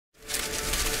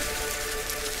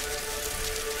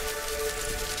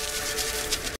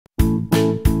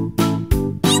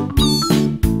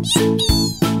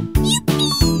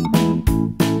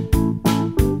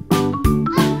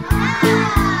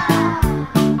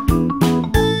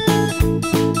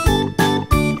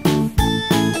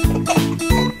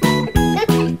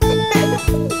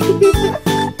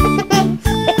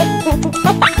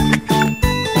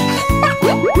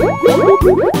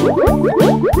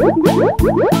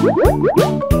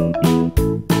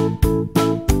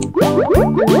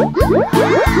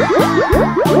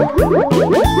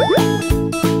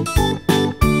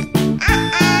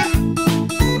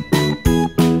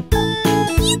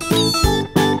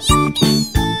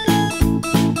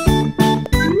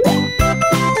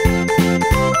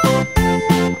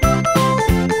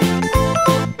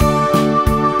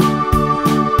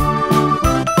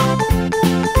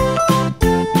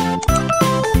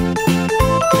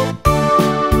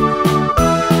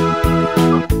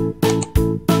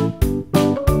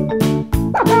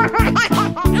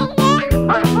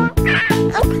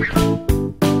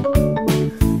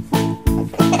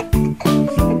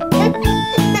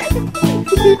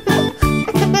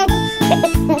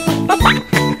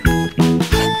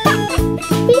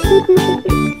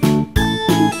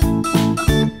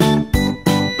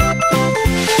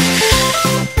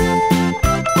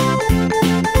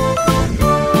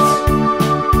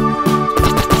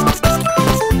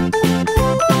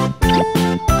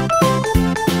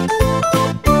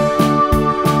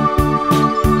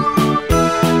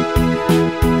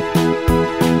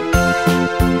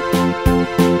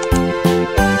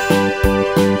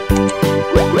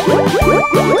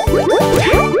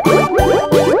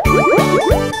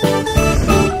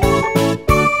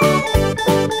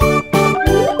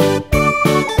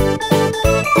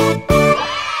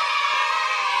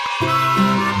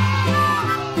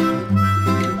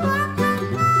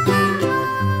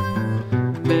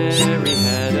Mary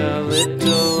had a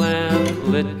little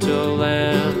lamb, little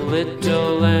lamb,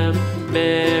 little lamb.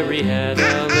 Mary had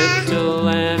a little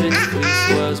lamb, its fleece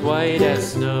was white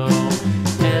as snow.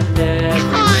 And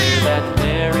everywhere that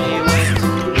Mary went,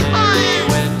 Mary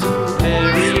went,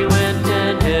 Mary went,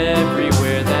 and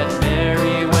everywhere that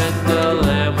Mary went, the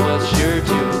lamb was sure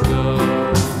to go.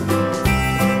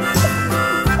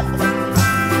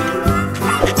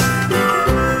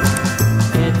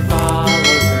 It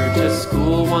followed her to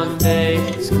school one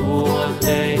day, school one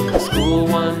day, school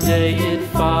one day. It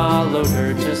followed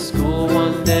her to school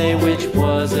one day, which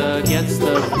was against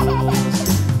the rules.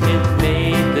 It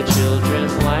made the children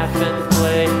laugh and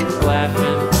play, laugh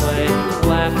and play,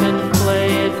 laugh and play.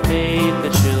 It made the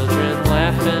children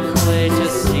laugh and play to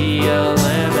see a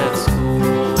lamb at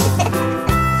school.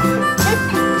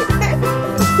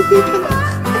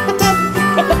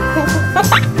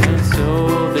 And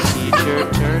so the teacher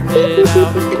turned it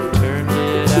out, turned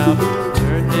it out,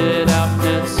 turned it out.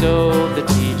 And so the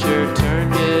teacher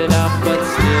turned it out, but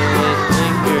still it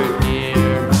lingered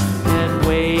near and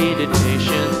waited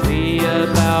patiently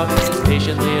about,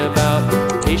 patiently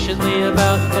about, patiently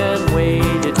about, and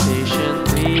waited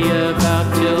patiently about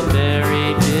till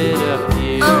Mary did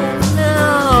appear. Oh no!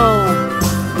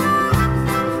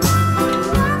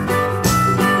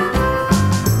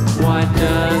 Why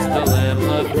does the lamb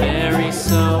love Mary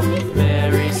so,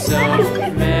 Mary so,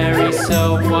 Mary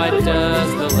so? Why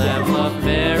does the lamb love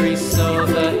Mary so?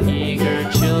 The eager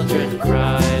children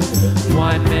cried.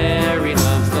 Why Mary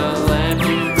loves the lamb,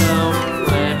 you know,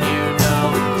 lamb, you know,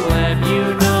 lamb, you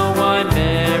know. Why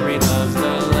Mary loves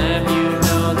the lamb, you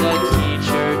know. The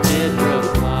teacher did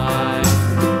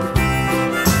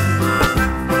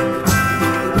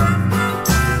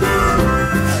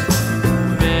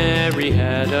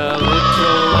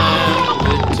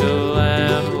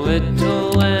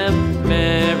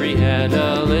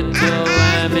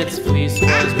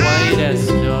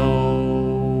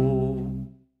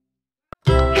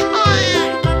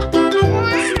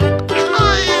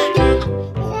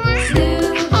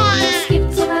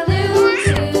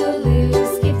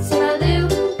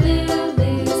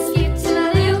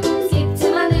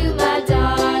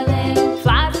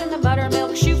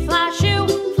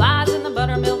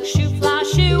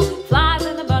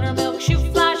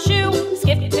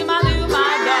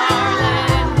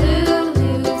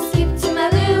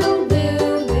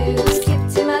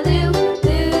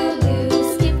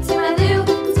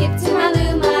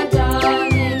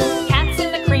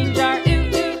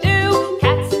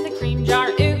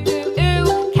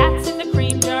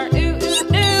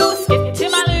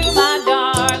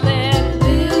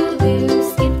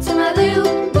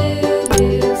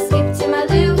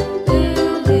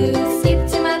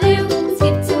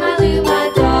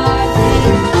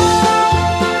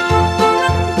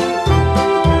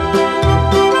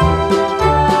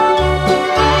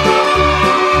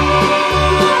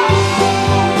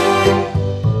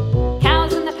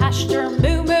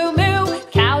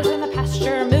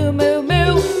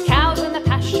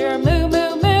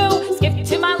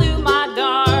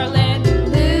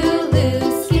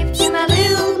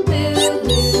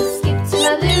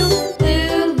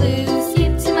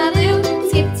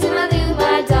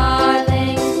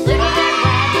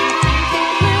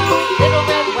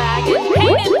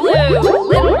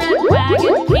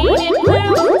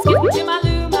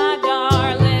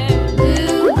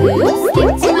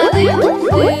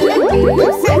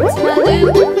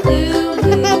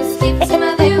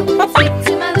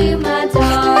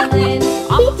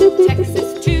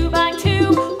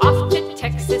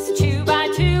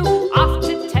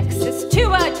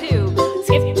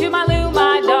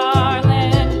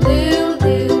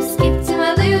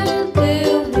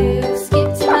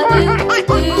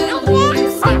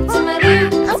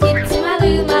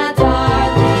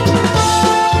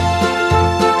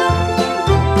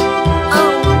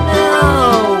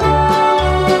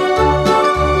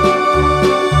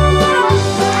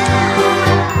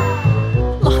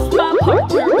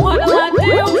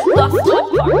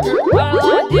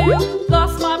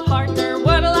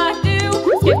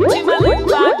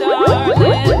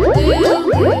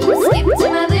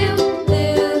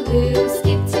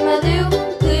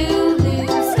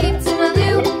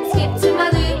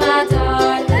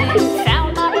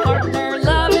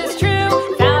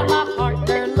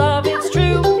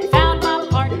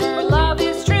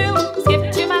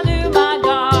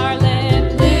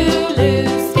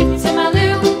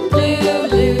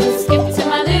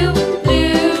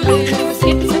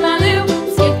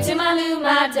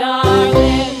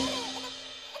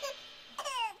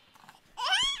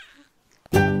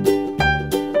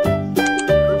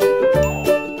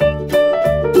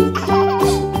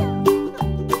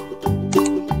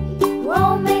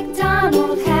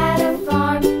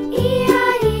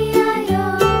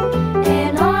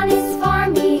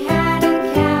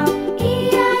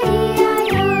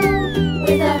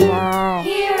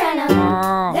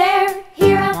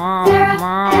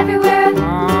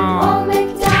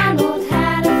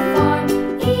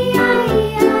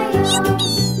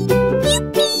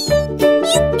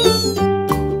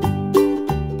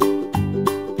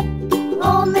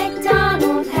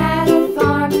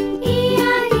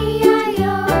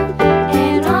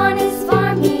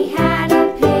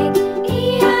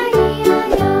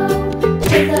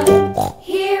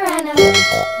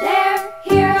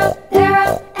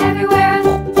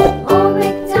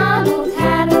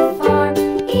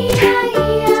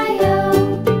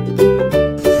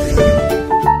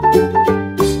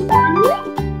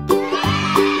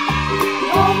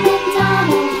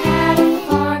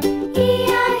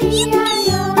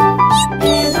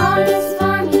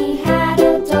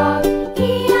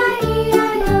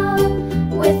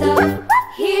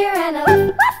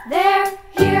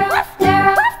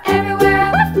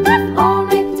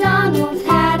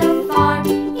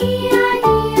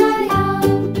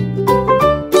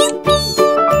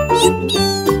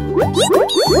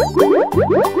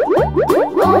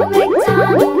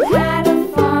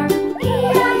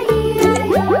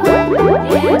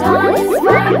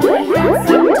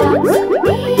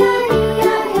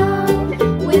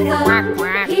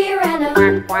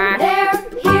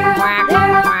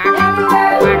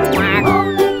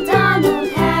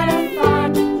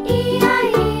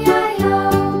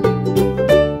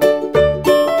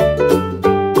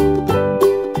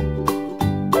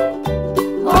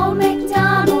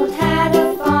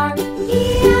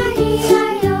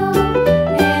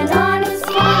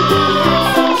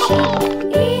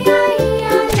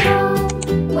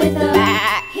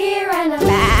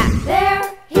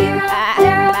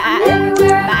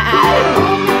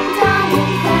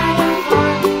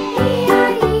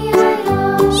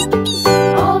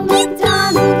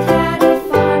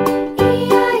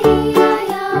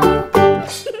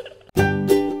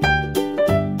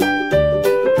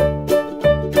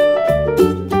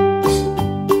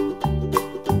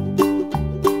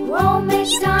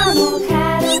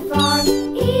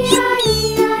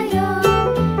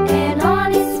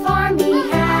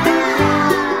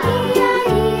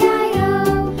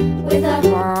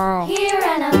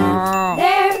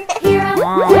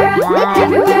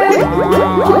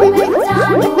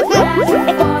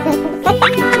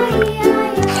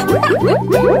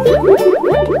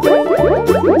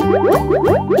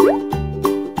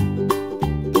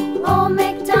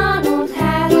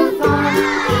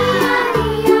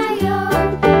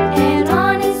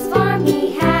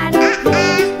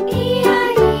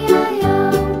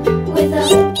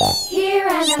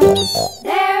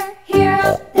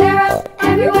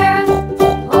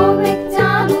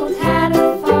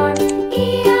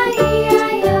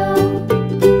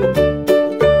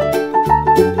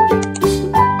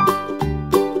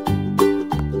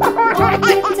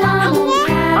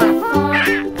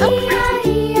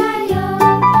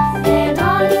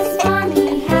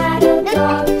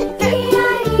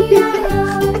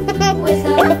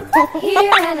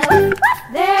Here and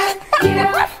there,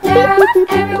 here, there,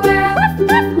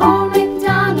 everywhere.